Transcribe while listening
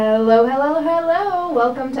Hello, hello, hello!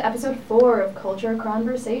 Welcome to episode 4 of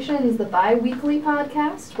Chron-versations, the bi-weekly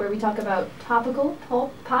podcast where we talk about topical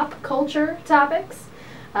pop culture topics.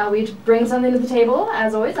 We each bring something to the table.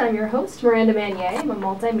 As always, I'm your host, Miranda Manier. I'm a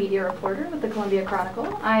multimedia reporter with the Columbia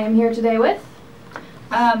Chronicle. I am here today with...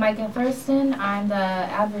 Micah Thurston. I'm the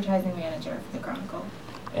advertising manager for the Chronicle.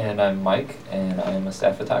 And I'm Mike, and I am a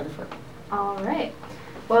staff photographer. All right.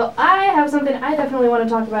 Well, I have something I definitely want to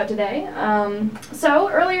talk about today. So,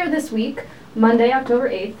 earlier this week, Monday, October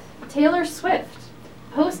 8th, Taylor Swift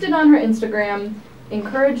posted on her Instagram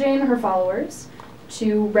encouraging her followers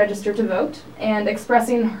to register to vote and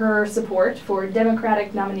expressing her support for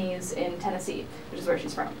Democratic nominees in Tennessee, which is where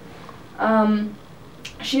she's from.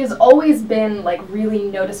 She has always been, really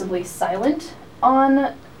noticeably silent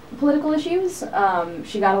on political issues.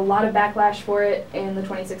 She got a lot of backlash for it in the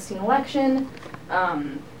 2016 election.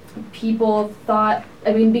 People thought,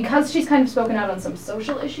 because she's kind of spoken out on some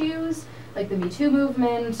social issues, like the Me Too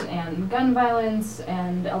movement and gun violence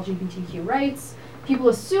and LGBTQ rights, people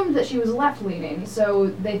assumed that she was left-leaning, so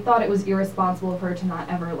they thought it was irresponsible of her to not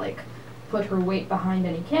ever, put her weight behind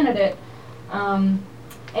any candidate.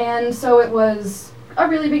 And so it was a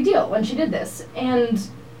really big deal when she did this. And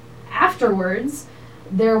afterwards,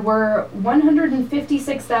 there were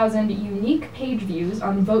 156,000 unique page views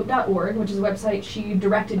on vote.org, which is a website she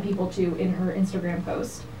directed people to in her Instagram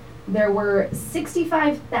post. There were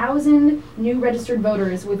 65,000 new registered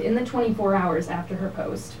voters within the 24 hours after her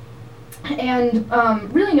post. And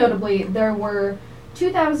really notably, there were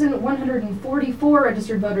 2,144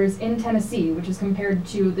 registered voters in Tennessee, which is compared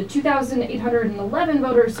to the 2,811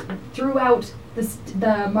 voters throughout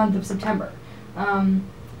the month of September.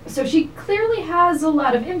 So she clearly has a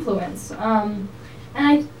lot of influence. And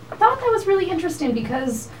I thought that was really interesting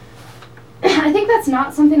because I think that's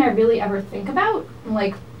not something I really ever think about,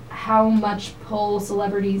 how much pull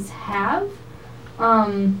celebrities have.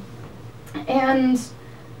 And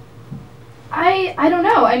I don't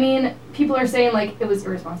know. People are saying, it was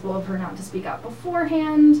irresponsible of her not to speak out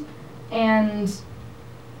beforehand. And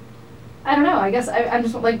I don't know. I guess I'm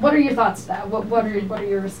just, what are your thoughts to that? What are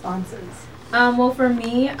your responses? Well, for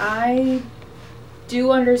me, I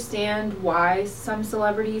do understand why some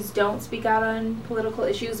celebrities don't speak out on political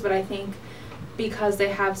issues, but I think because they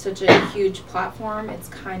have such a huge platform, it's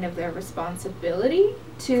kind of their responsibility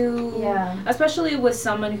to, especially with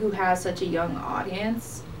someone who has such a young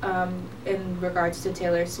audience, in regards to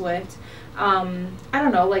Taylor Swift. I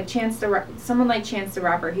don't know, someone like Chance the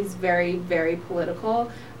Rapper, he's very, very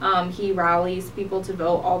political. He rallies people to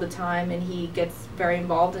vote all the time, and he gets very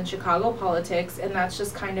involved in Chicago politics, and that's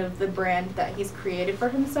just kind of the brand that he's created for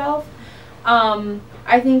himself.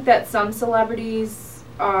 I think that some celebrities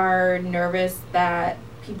are nervous that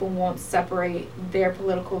people won't separate their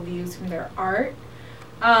political views from their art.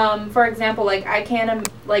 For example,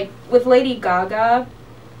 with Lady Gaga,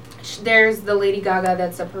 there's the Lady Gaga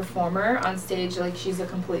that's a performer on stage, she's a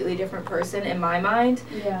completely different person in my mind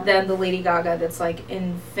than the Lady Gaga that's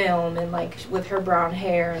in film and with her brown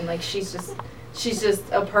hair and she's just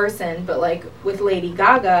a person. But with Lady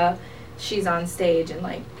Gaga, she's on stage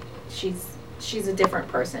and she's a different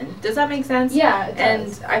person. Does that make sense? Yeah, it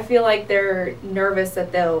does. And I feel like they're nervous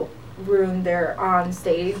that they'll ruin their on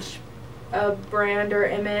stage brand or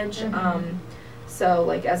image. Mm-hmm.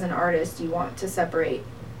 So as an artist, you want to separate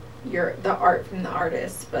the art from the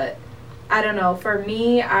artist, but I don't know. For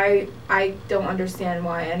me, I don't understand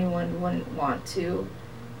why anyone wouldn't want to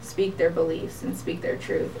speak their beliefs and speak their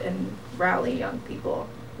truth and rally young people.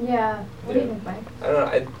 Yeah. What do you think, Mike? I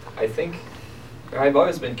don't know. I think I've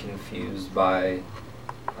always been confused by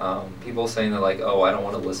people saying that oh, I don't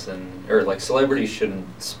want to listen, or celebrities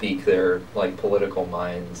shouldn't speak their political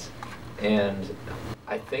minds, and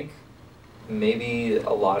I think maybe a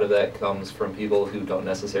lot of that comes from people who don't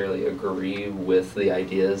necessarily agree with the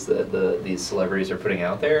ideas that these celebrities are putting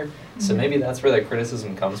out there. Mm-hmm. So maybe that's where that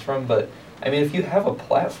criticism comes from. But if you have a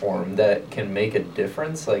platform that can make a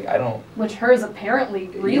difference, I don't... Which hers apparently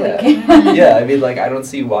really can. Yeah, I don't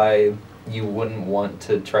see why you wouldn't want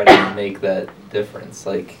to try to make that difference.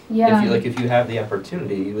 If you have the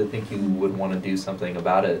opportunity, you would think you would want to do something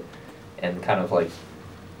about it and kind of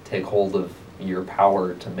take hold of your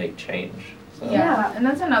power to make change. So. Yeah, and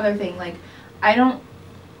that's another thing. I don't,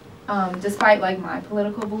 despite my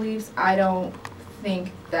political beliefs, I don't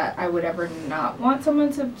think that I would ever not want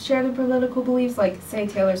someone to share their political beliefs. Say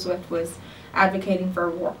Taylor Swift was advocating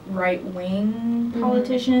for right-wing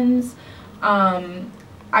politicians.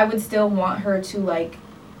 I would still want her to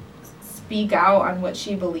speak out on what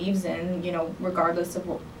she believes in, regardless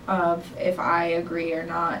of if I agree or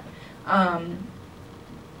not.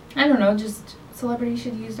 I don't know, just celebrities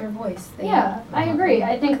should use their voice. Yeah, I agree.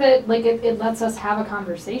 I think that, like, it lets us have a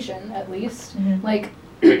conversation, at least. Mhm. Like,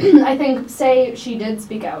 I think, say she did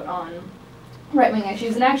speak out on right-wing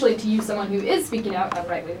issues, and actually, to use someone who is speaking out on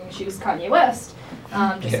right-wing issues, Kanye West,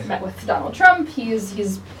 just met with Donald Trump.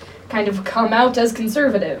 He's kind of come out as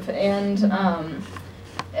conservative, and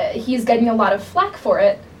he's getting a lot of flack for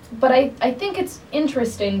it. But I think it's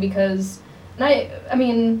interesting because, I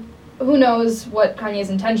mean, who knows what Kanye's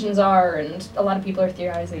intentions are, and a lot of people are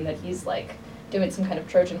theorizing that he's, like, doing some kind of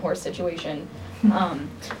Trojan horse situation. But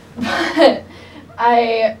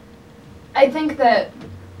I think that,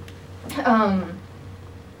 I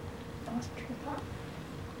lost my train of thought.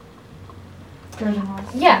 Trojan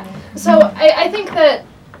horse. Yeah, so I think that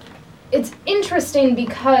it's interesting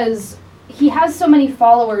because he has so many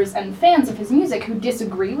followers and fans of his music who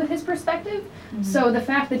disagree with his perspective. Mhm. So the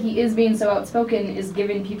fact that he is being so outspoken is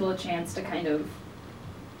giving people a chance to kind of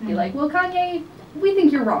be like, well, Kanye, we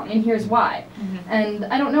think you're wrong, and here's why. And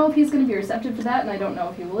I don't know if he's going to be receptive to that, and I don't know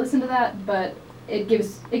if he will listen to that, but it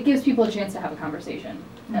gives people a chance to have a conversation,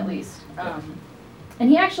 at least. And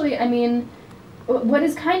he actually, I mean, what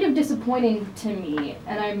is kind of disappointing to me,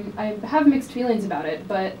 and I have mixed feelings about it,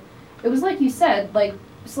 but it was like you said, like,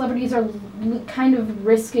 celebrities are kind of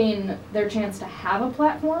risking their chance to have a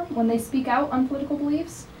platform when they speak out on political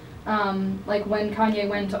beliefs. Like when Kanye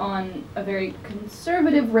went on a very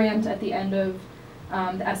conservative rant at the end of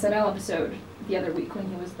the SNL episode the other week when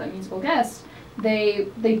he was the musical guest,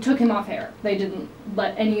 they took him off air. They didn't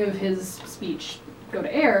let any of his speech go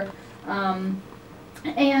to air.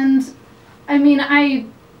 And I mean, I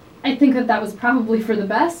think that was probably for the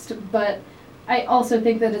best, but I also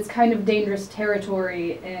think that it's kind of dangerous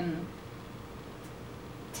territory in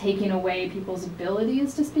taking away people's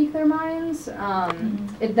abilities to speak their minds.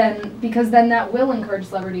 Because then that will encourage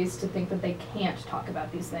celebrities to think that they can't talk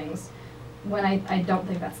about these things, when I don't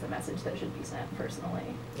think that's the message that should be sent, personally.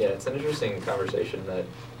 Yeah, it's an interesting conversation that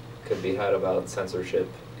could be had about censorship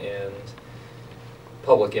and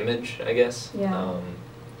public image, I guess. Yeah.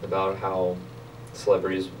 About how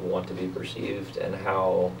celebrities want to be perceived and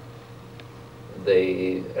how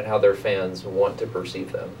their fans want to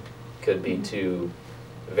perceive them could be two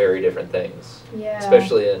very different things. Yeah.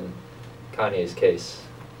 Especially in Kanye's case,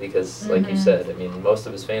 because like you said, I mean, most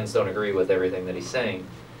of his fans don't agree with everything that he's saying,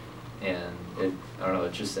 and I don't know,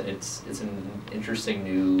 it's an interesting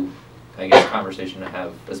new, I guess, conversation to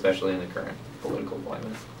have, especially in the current political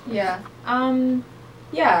climate. Yeah.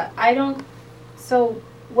 So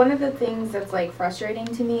one of the things that's, like, frustrating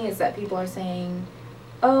to me is that people are saying,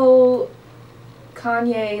 oh,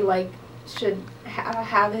 Kanye, like, should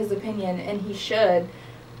have his opinion, and he should,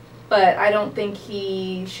 but I don't think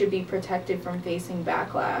he should be protected from facing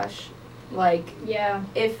backlash. Like, Yeah.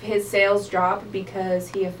 if his sales drop because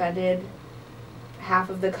he offended half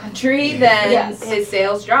of the country, then Yes. his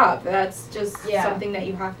sales drop. That's just Yeah. something that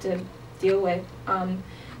you have to deal with.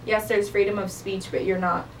 Yes, there's freedom of speech, but you're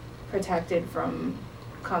not protected from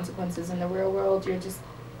consequences in the real world. You're just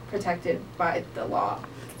protected by the law.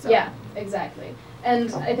 So. Yeah, exactly.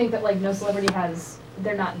 And I think that, like, no celebrity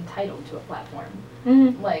they're not entitled to a platform.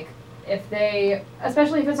 Mm-hmm. Like,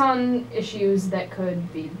 especially if it's on issues that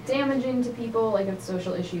could be damaging to people, like if it's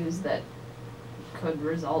social issues that could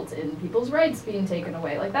result in people's rights being taken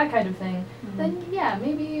away, like that kind of thing, then yeah,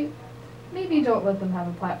 maybe don't let them have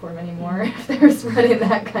a platform anymore if they're spreading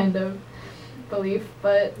that kind of belief.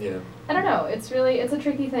 But Yeah. I don't know, it's a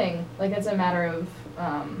tricky thing. Like, it's a matter of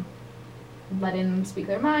letting them speak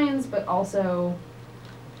their minds, but also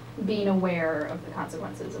being aware of the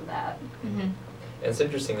consequences of that. Mm-hmm. It's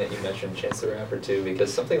interesting that you mentioned Chance the Rapper too,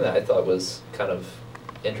 because something that I thought was kind of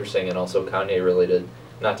interesting and also Kanye related,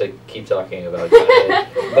 not to keep talking about Kanye,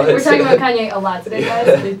 but We're talking about Kanye a lot today,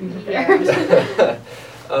 guys, please be prepared.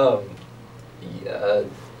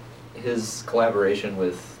 His collaboration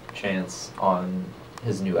with Chance on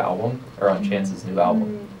his new album, or on Chance's new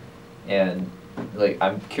album, and like,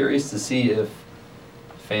 I'm curious to see if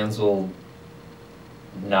fans will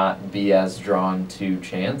not be as drawn to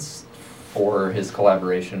Chance for his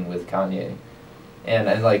collaboration with Kanye.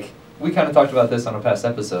 And like, we kind of talked about this on a past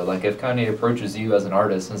episode, like, if Kanye approaches you as an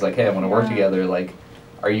artist and is like, hey, I want to work together, like,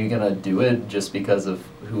 are you going to do it just because of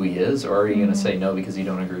who he is, or are you going to say no because you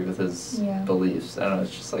don't agree with his beliefs? I don't know,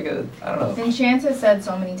 it's just like I don't know. And Chance has said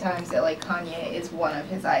so many times that, like, Kanye is one of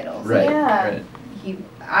his idols. Right, Yeah. right.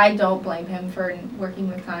 I don't blame him for working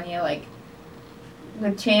with Kanye. Like,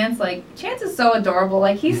 with Chance, like, Chance is so adorable.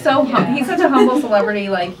 Like, he's so he's such a humble celebrity.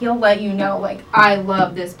 Like, he'll let you know, like, I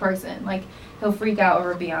love this person. Like, he'll freak out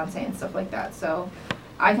over Beyonce and stuff like that. So,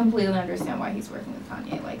 I completely understand why he's working with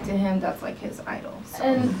Kanye. Like, to him, that's like his idol. So.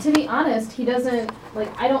 And to be honest, he doesn't,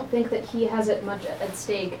 like, I don't think that he has it much at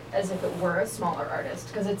stake as if it were a smaller artist,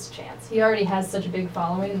 because it's Chance. He already has such a big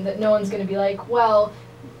following that no one's going to be like, well,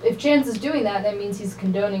 if Chance is doing that, that means he's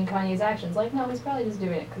condoning Kanye's actions. Like, no, he's probably just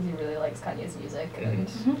doing it because he really likes Kanye's music. And,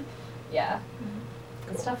 yeah.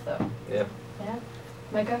 Good stuff, though. Yeah. Yeah.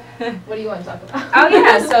 Micah, what do you want to talk about? Oh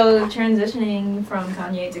yeah, so transitioning from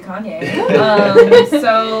Kanye to Kanye.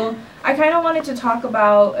 So I kind of wanted to talk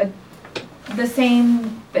about the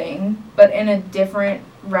same thing, but in a different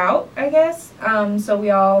route, I guess. So we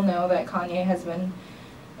all know that Kanye has been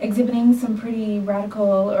exhibiting some pretty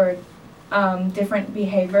radical or different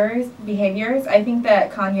behaviors. I think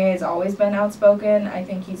that Kanye has always been outspoken. I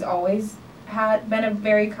think he's always been a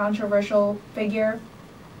very controversial figure.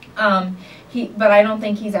 But I don't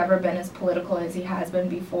think he's ever been as political as he has been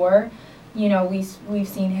before. You know, we've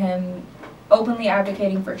seen him openly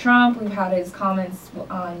advocating for Trump. We've had his comments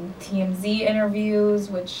on TMZ interviews,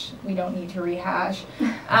 which we don't need to rehash.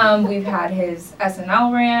 We've had his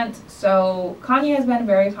SNL rant. So Kanye has been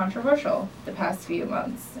very controversial the past few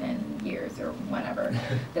months and years, or whenever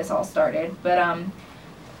this all started. But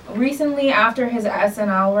recently, after his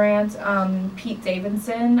SNL rant, Pete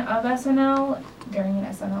Davidson of SNL, during an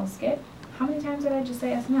SNL skit. How many times did I just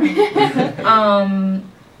say SNL?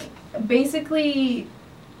 Basically,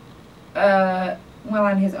 went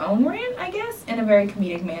on his own rant, I guess, in a very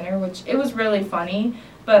comedic manner, which it was really funny,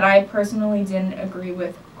 but I personally didn't agree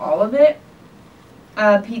with all of it.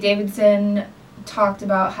 Pete Davidson talked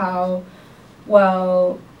about how,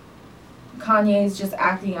 well, Kanye's just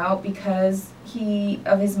acting out because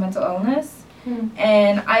of his mental illness.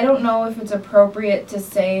 And I don't know if it's appropriate to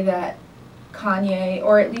say that Kanye,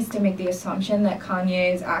 or at least to make the assumption that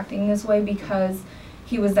Kanye is acting this way because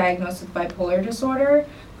he was diagnosed with bipolar disorder,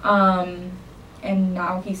 and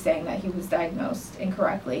now he's saying that he was diagnosed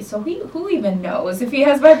incorrectly. So who even knows if he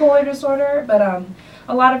has bipolar disorder? But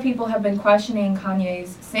a lot of people have been questioning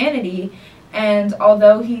Kanye's sanity, and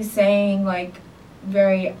although he's saying like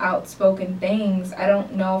very outspoken things, I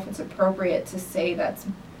don't know if it's appropriate to say that's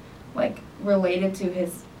like related to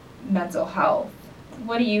his mental health.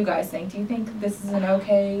 What do you guys think? Do you think this is an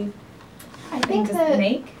okay thing to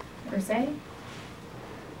make or say?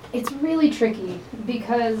 It's really tricky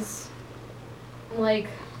because, like,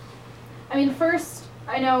 I mean, first,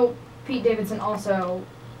 I know Pete Davidson also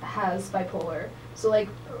has bipolar. So, like,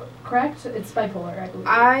 correct? It's bipolar, I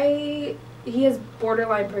believe. He has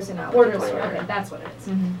borderline personality disorder. Okay, that's what it is.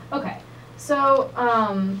 Mm-hmm. Okay, so,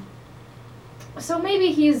 so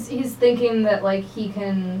maybe he's thinking that, like, he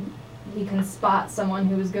can spot someone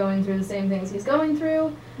who is going through the same things he's going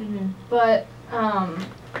through, but I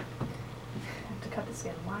have to cut the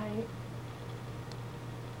skin. Why?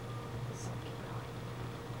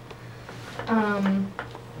 Okay, I'm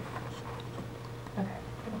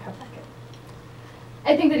gonna cut back it.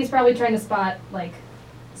 I think that he's probably trying to spot like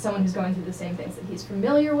someone who's going through the same things that he's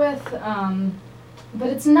familiar with, but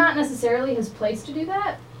it's not necessarily his place to do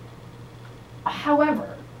that.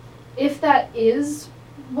 However, if that is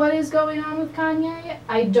what is going on with Kanye,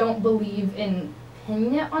 I don't believe in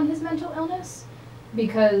pinning it on his mental illness,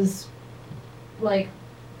 because, like,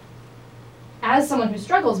 as someone who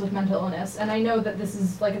struggles with mental illness, and I know that this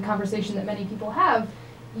is like a conversation that many people have,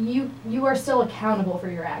 you are still accountable for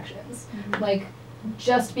your actions. Like,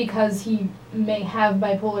 just because he may have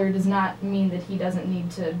bipolar does not mean that he doesn't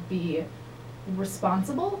need to be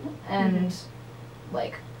responsible and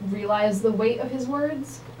like realize the weight of his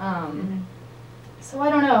words. So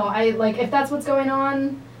I don't know. I like if that's what's going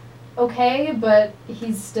on, okay, but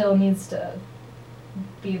he still needs to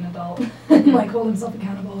be an adult and like hold himself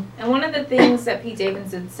accountable. And one of the things that Pete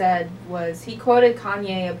Davidson said was he quoted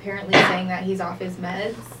Kanye apparently saying that he's off his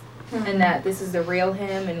meds and that this is the real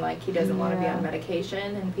him and like he doesn't want to be on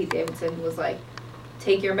medication, and Pete Davidson was like,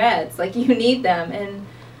 take your meds, like you need them. And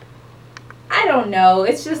I don't know,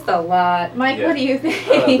 it's just a lot. Mike, what do you think?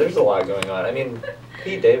 There's a lot going on. I mean,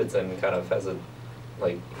 Pete Davidson kind of has a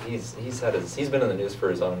like he's been in the news for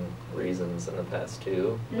his own reasons in the past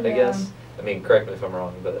too, I guess. I mean, correct me if I'm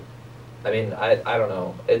wrong, but I mean, I don't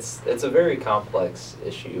know. It's a very complex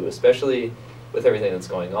issue, especially with everything that's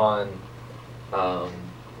going on.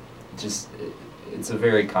 It's a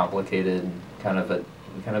very complicated kind of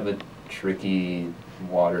a tricky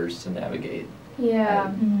waters to navigate.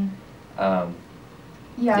 Yeah. I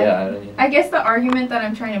guess the argument that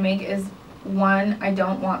I'm trying to make is, one, I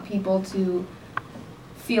don't want people to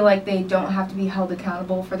feel like they don't have to be held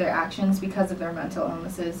accountable for their actions because of their mental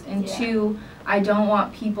illnesses. And two, I don't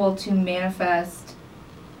want people to manifest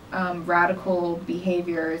radical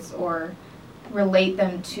behaviors or relate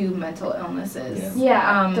them to mental illnesses.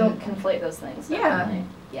 Yeah, don't conflate those things. Yeah. Definitely.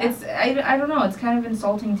 Yeah. It's I don't know, it's kind of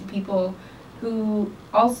insulting to people who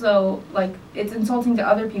also, like, it's insulting to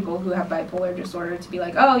other people who have bipolar disorder to be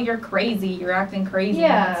like, oh, you're crazy, you're acting crazy.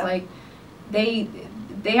 Yeah. And it's like,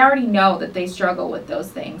 they already know that they struggle with those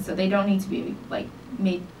things, so they don't need to be, like,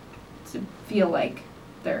 made to feel like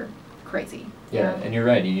they're crazy. Yeah, and you're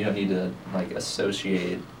right. You don't need to like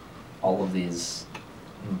associate all of these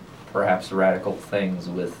perhaps radical things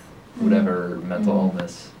with whatever mental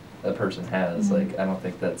illness a person has. Like, I don't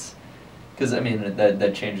think that's because I mean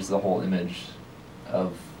that changes the whole image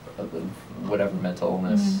of whatever mental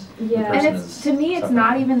illness the person And is it's, to me, it's suffering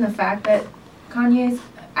not from. even the fact that Kanye's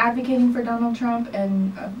advocating for Donald Trump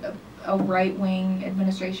and a right-wing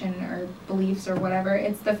administration or beliefs or whatever.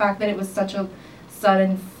 It's the fact that it was such a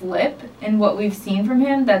sudden flip in what we've seen from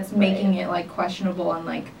him that's making it, like, questionable and,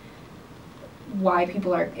 like, why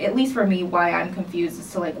people are, at least for me, why I'm confused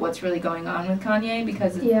as to, like, what's really going on with Kanye,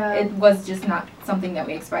 because it was just not something that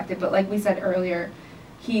we expected. But like we said earlier,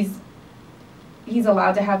 he's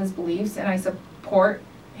allowed to have his beliefs, and I support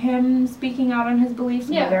him speaking out on his beliefs,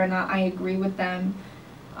 whether or not I agree with them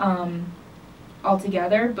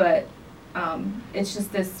altogether. But it's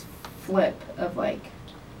just this flip of, like,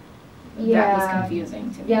 that was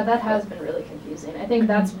confusing to me. Yeah, that has been really confusing. I think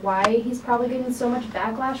that's why he's probably getting so much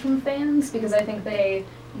backlash from fans, because I think they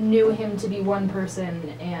knew him to be one person,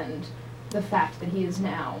 and the fact that he is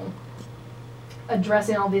now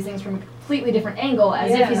addressing all these things from a completely different angle,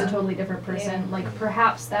 as if he's a totally different person. Like,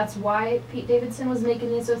 perhaps that's why Pete Davidson was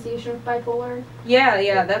making the association with bipolar.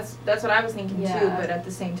 Yeah, that's what I was thinking too, Yeah. but at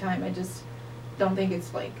the same time, I just don't think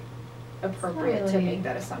it's, like, appropriate to really- make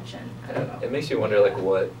that assumption. I don't know. It makes you wonder, like,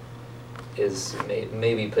 what is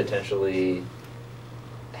maybe potentially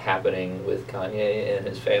happening with Kanye and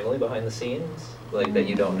his family behind the scenes, like that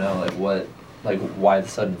you don't know, like what, like why the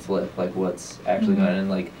sudden flip, like what's actually going on, and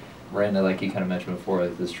like Miranda, like you kind of mentioned before,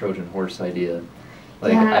 like this Trojan horse idea.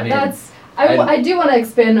 Like, yeah, I mean, I do want to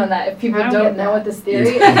expand on that if people I don't don't get know that. what this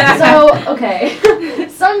theory is. So, okay.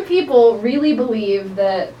 Some people really believe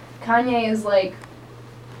that Kanye is like,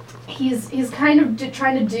 he's kind of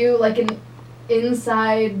trying to do like an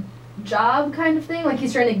inside job kind of thing. Like,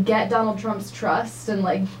 he's trying to get Donald Trump's trust and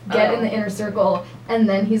like get in the inner circle, and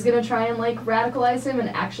then he's going to try and like radicalize him and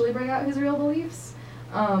actually bring out his real beliefs.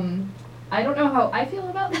 I don't know how I feel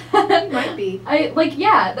about that. Might be.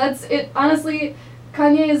 That's it. Honestly,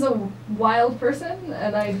 Kanye is a wild person,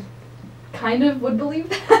 and I kind of would believe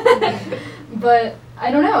that. But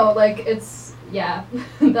I don't know, like, it's,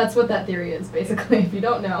 that's what that theory is, basically, if you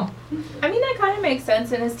don't know. I mean, that kind of makes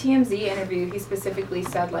sense. In his TMZ interview, he specifically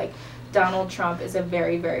said, like, Donald Trump is a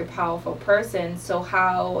very, very powerful person, so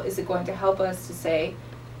how is it going to help us to say,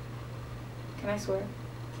 can I swear?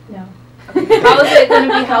 No. Okay. How is it going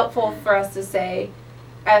to be helpful for us to say,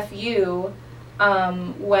 F you,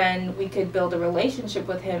 when we could build a relationship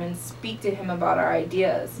with him and speak to him about our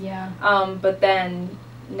ideas? Yeah. But then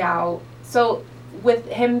now, so with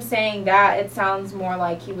him saying that, it sounds more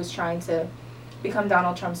like he was trying to become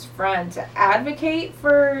Donald Trump's friend to advocate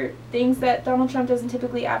for things that Donald Trump doesn't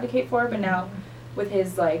typically advocate for, but now with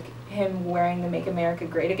his, like, him wearing the Make America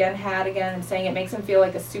Great Again hat again and saying it makes him feel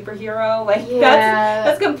like a superhero, like,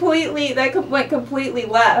 that's completely, went completely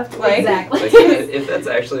left, like. Exactly. Like, if that's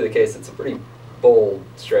actually the case, it's a pretty bold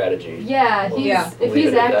strategy. Yeah, if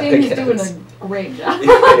he's acting, he's doing a great job.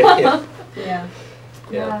 Yeah.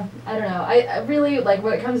 I don't know. I really, like,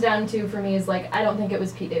 what it comes down to for me is, like, I don't think it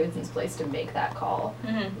was Pete Davidson's place to make that call.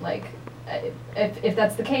 Mm-hmm. Like, if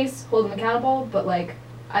that's the case, hold him accountable, but, like,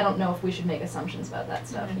 I don't know if we should make assumptions about that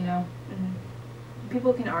stuff, you know? Mm-hmm.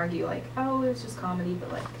 People can argue, like, oh, it was just comedy,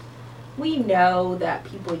 but, like, we know that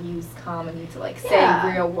people use comedy to, like,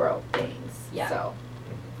 say real world things. Yeah. So.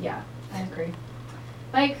 Yeah, I agree.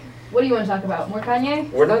 Mike, what do you want to talk about? More Kanye?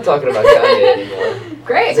 We're not talking about Kanye anymore.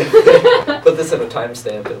 Great! Put this in a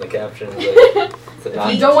timestamp in the caption. Like, it's a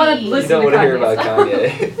non- You don't want to you listen don't to want to Kanye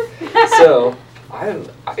hear about stuff. Kanye. So,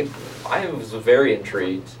 I was very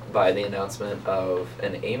intrigued by the announcement of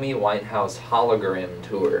an Amy Winehouse hologram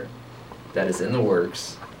tour that is in the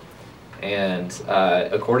works. And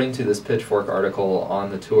according to this Pitchfork article on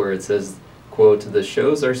the tour, it says, quote, "The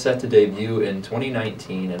shows are set to debut in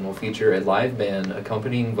 2019 and will feature a live band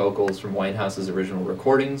accompanying vocals from Winehouse's original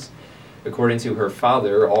recordings. According to her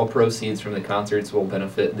father, all proceeds from the concerts will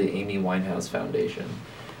benefit the Amy Winehouse Foundation."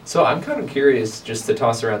 So I'm kind of curious just to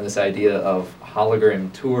toss around this idea of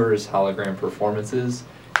hologram tours, hologram performances,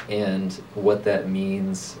 and what that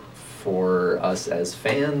means for us as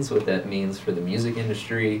fans, what that means for the music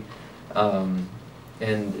industry.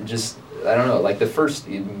 and just, I don't know, like the first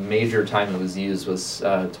major time it was used was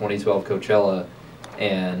 2012 Coachella,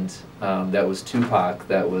 and that was Tupac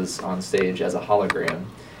that was on stage as a hologram.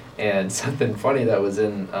 And something funny that was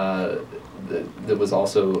in, that was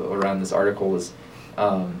also around this article was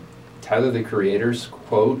Tyler the Creator's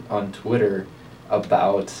quote on Twitter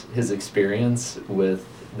about his experience with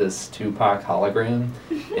this Tupac hologram,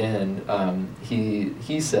 and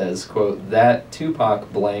he says, quote, "That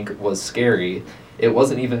Tupac blank was scary. It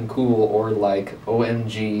wasn't even cool or like,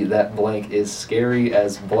 OMG, that blank is scary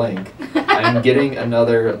as blank. I'm getting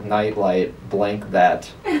another nightlight, blank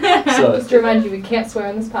that." So Just to remind you, we can't swear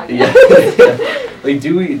on this podcast. yeah. Like,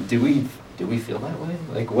 do we feel that way?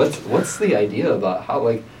 Like, what's the idea about how,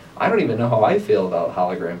 like, I don't even know how I feel about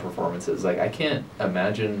hologram performances. Like, I can't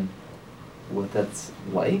imagine what that's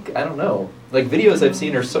like. I don't know. Like, videos I've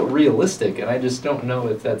seen are so realistic, and I just don't know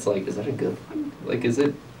if that's, like, is that a good thing? Like, is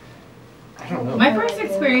it? I don't know. My first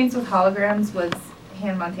experience with holograms was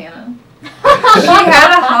Hannah Montana. She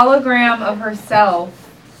had a hologram of herself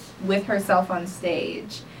with herself on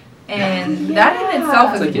stage. And that in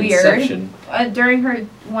itself It's is like weird. Inception. During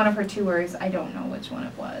one of her tours, I don't know which one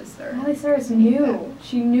it was. Miley Cyrus knew.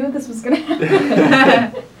 She knew this was gonna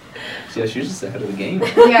happen. Yeah, she was just ahead of the game.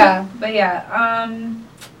 Yeah, but yeah.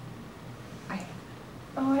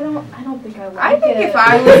 I don't think I like I think it. if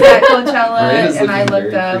I was at Coachella Miranda's and I looking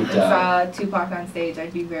looked very up and creeped out. saw Tupac on stage,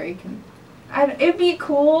 I'd be very. It'd be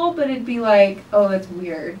cool, but it'd be like, oh, that's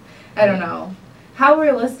weird. I don't know. How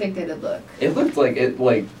realistic did it look? It looked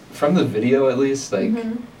like from the video at least, like,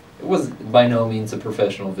 it was by no means a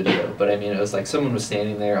professional video, but I mean, it was like someone was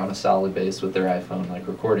standing there on a solid base with their iPhone, like,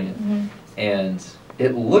 recording it, and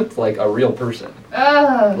it looked like a real person.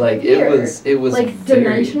 Like, weird. it was like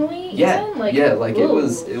very, dimensionally yeah, even? Like, yeah, like whoa.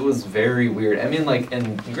 it was very weird. I mean, like,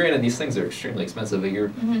 and granted, these things are extremely expensive, but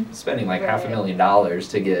you're spending like Right. $500,000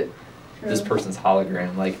 to get this person's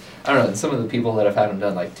hologram. Like, I don't know, and some of the people that have had them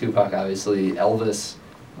done, like Tupac, obviously, Elvis,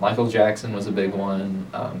 Michael Jackson was a big one,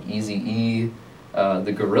 Eazy-E,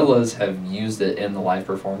 the Gorillaz have used it in the live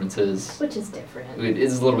performances. Which is different. It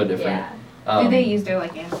is a little bit different. Yeah. Did they use their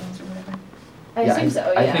like anthems or whatever? I Yeah, assume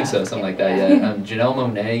so, yeah. I think so, something like that, yeah. Janelle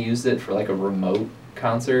Monáe used it for like a remote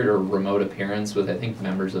concert or remote appearance with, I think,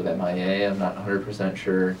 members of MIA. I'm not 100%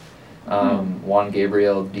 sure. Juan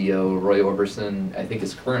Gabriel, Dio, Roy Orbison, I think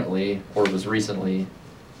is currently, or was recently,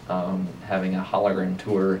 having a hologram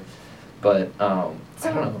tour. But, I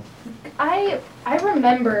don't know. I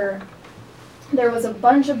remember there was a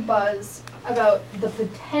bunch of buzz about the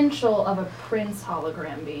potential of a Prince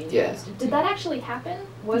hologram being Yeah. used. Did that actually happen?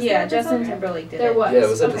 Was Yeah, there Justin hologram? Timberlake did There it. was. Yeah, it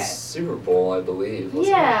was at okay. the Super Bowl, I believe.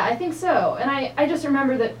 Wasn't Yeah, I think so. And I just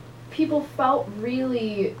remember that people felt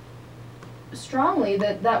really strongly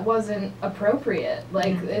that that wasn't appropriate.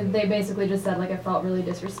 Like, they basically just said, like, it felt really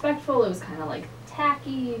disrespectful. It was kind of, like,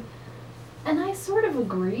 tacky. And I sort of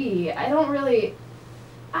agree. I don't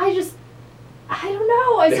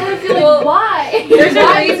know. I sort of feel like, why? There's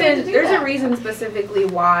Why a do we have to reason. do There's that? a reason specifically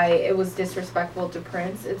why it was disrespectful to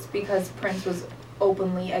Prince. It's because Prince was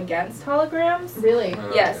openly against holograms. Really?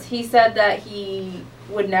 Oh, Yes, okay. he said that he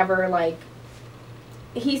would never like.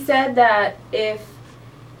 He said that if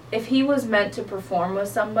he was meant to perform with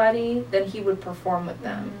somebody, then he would perform with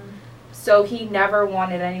them. So he never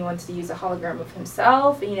wanted anyone to use a hologram of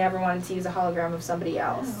himself. He never wanted to use a hologram of somebody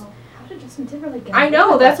else. Wow. How did Justin Timberlake get I away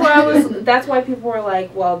know. with That's that? why That's why people were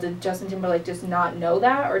like, "Well, did Justin Timberlake just not know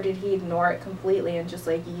that, or did he ignore it completely and just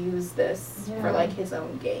like use this for Yeah. like his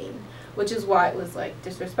own gain?" Which is why it was like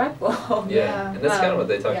disrespectful. Yeah, and that's kind of what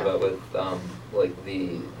they talk yeah. about with like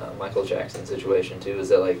the Michael Jackson situation too. Is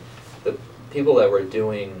that like the people that were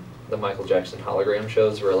doing the Michael Jackson hologram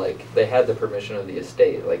shows were like they had the permission of the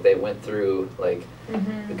estate. Like they went through like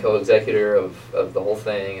the co-executor of the whole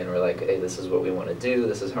thing and were like, hey, this is what we want to do.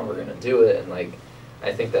 This is how we're gonna do it. And like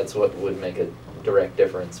I think that's what would make a direct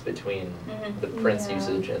difference between the Prince Yeah.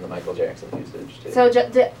 usage and the Michael Jackson usage too. So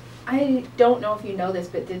I don't know if you know this,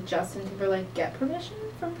 but did Justin Timberlake get permission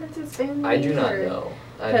from Prince's family? I do not or- know.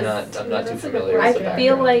 I'm 'cause not too that's a good familiar question. with the I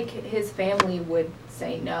feel background. like his family would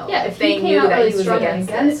say no. Yeah, if they he knew came out that really he was strongly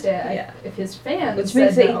against it, Yeah. if his fans Which said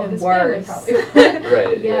makes it no, even his family worse. probably would.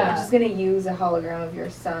 Right. Yeah. You're just gonna use a hologram of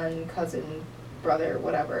your son, cousin, brother,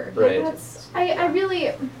 whatever. Right. That's, I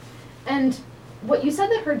really, and what you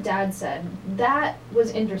said that her dad said, that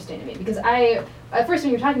was interesting to me because at first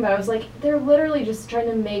when you were talking about it, I was like, they're literally just trying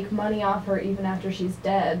to make money off her even after she's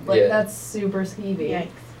dead. Like, Yeah. that's super skeevy. Yikes.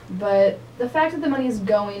 But the fact that the money is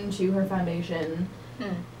going to her foundation,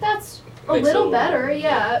 that's a Makes it little a little better, better,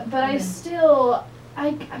 yeah. But I still,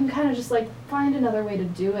 I'm kind of just like, find another way to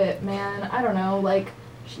do it, man. I don't know, like,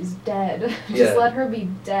 she's dead. Yeah. Just let her be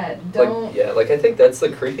dead. Don't. I think that's the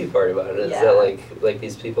creepy part about it is Yeah. that like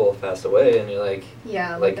these people have passed away, and you're like,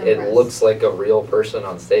 Yeah, like them it rest. looks like a real person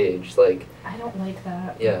on stage, like I don't like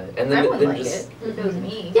that. yeah, and then I wouldn't then like just it if it was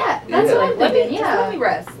me. Yeah, that's Yeah. what I'm Let me, thinking. just let me Yeah.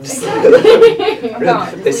 rest. Exactly. I'm gone.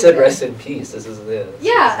 Just they leave said it. rest in peace. This is this.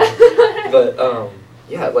 Yeah. But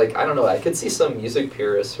yeah, like I don't know. I could see some music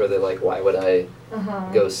purists where they're like, why would I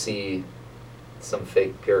go see some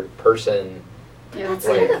fake pure person? Yeah. That's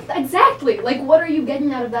Like- kind of exactly like what are you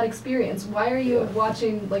getting out of that experience? Why are you Yeah.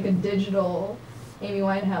 watching like a digital Amy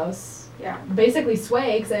Winehouse Yeah. basically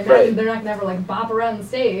sway? Because I imagine Right. they're not gonna ever like bop around the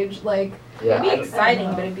stage. Like Yeah, It'd be I don't- exciting,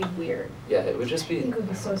 know. but it'd be weird. yeah, it would just I be think it would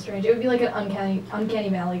be so strange. It would be like an uncanny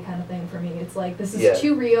valley kind of thing for me. It's like this is Yeah.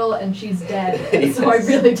 too real and she's dead, and so I Yes.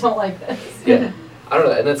 really don't like this. yeah. I don't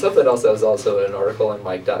know. And then something else that was also in an article on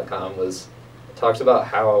Mike.com was talks about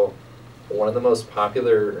how one of the most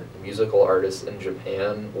popular musical artists in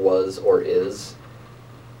Japan was or is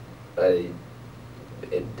a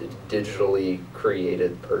digitally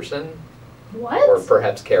created person What? or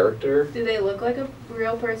perhaps character. Do they look like a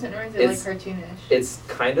real person or is it It's- like cartoonish? It's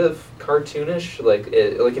kind of cartoonish. Like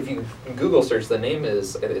if you Google search, the name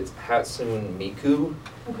it's Hatsune Miku.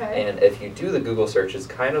 Okay. And if you do the Google search, it's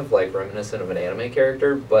kind of like reminiscent of an anime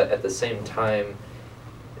character, but at the same time,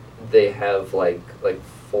 they have like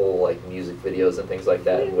full like music videos and things like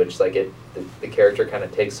that, in which like the character kind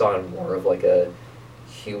of takes on more of like a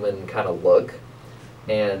human kind of look,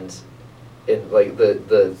 and in like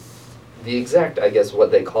the exact, I guess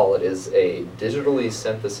what they call it is a digitally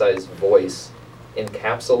synthesized voice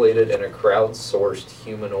encapsulated in a crowdsourced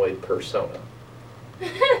humanoid persona.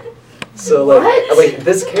 So like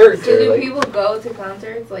this So character do like people go to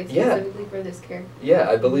concerts like Yeah. specifically for this character? yeah,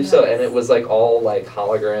 I believe so, and Nice. it was like all like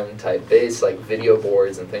hologram type based, like video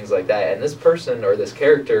boards and things like that. And this person or this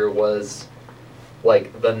character was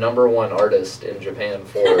like the #1 artist in Japan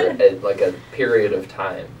for like a period of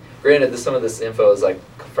time. Granted, some of this info is like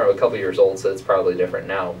from a couple years old, so it's probably different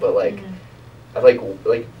now. But like, I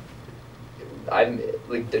I'm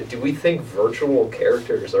like, do we think virtual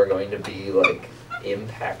characters are going to be like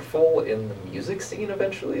impactful in the music scene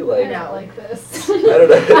eventually? I Like, don't like this. I don't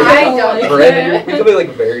know. I don't. Brandon, you're becoming like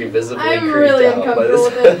very visibly I'm creeped really out by uncomfortable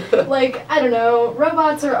this. with it. Like, I don't know,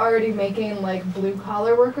 robots are already making like blue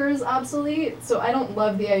collar workers obsolete, so I don't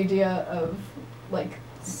love the idea of like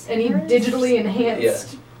any digitally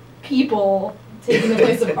enhanced people taking the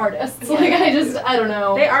place of artists. Yeah. Like I don't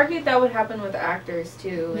know. They argued that would happen with actors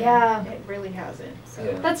too. And Yeah. It really hasn't. So.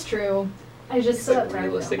 Yeah. That's true. I just It's like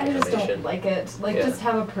realistic I just animation. don't like it. Like Yeah. just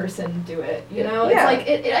have a person do it. You Yeah. know? Yeah.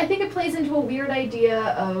 It's like I think it plays into a weird idea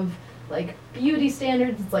of like beauty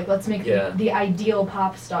standards. It's like let's make Yeah. the ideal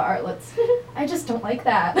pop star. I just don't like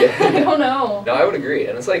that. Yeah. I don't know. No, I would agree,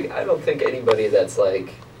 and it's like I don't think anybody that's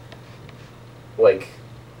like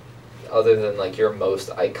other than like your most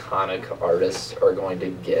iconic artists are going to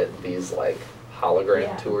get these like hologram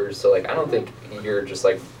Yeah. tours. So like I don't think you're just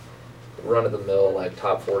like run of the mill like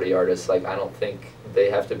top 40 artists. Like I don't think they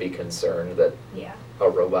have to be concerned that Yeah. a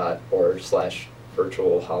robot or /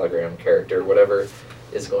 virtual hologram character, whatever,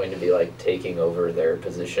 is going to be like taking over their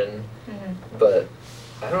position. Mhm. But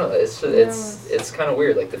I don't know. It's just, knows? it's kind of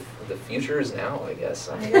weird. Like the future is now, I guess.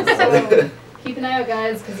 I guess so. Keep an eye out,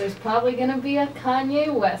 guys, because there's probably gonna be a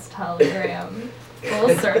Kanye West hologram. Full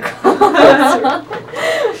circle.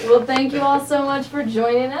 Well, thank you all so much for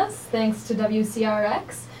joining us. Thanks to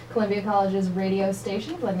WCRX, Columbia College's radio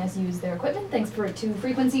station, for letting us use their equipment. Thanks to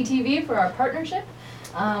Frequency TV for our partnership.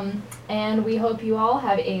 And we hope you all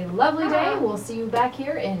have a lovely day. We'll see you back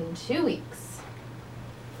here in 2 weeks.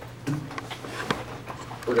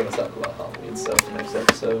 We're gonna talk about Halloween stuff next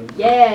episode. Yeah.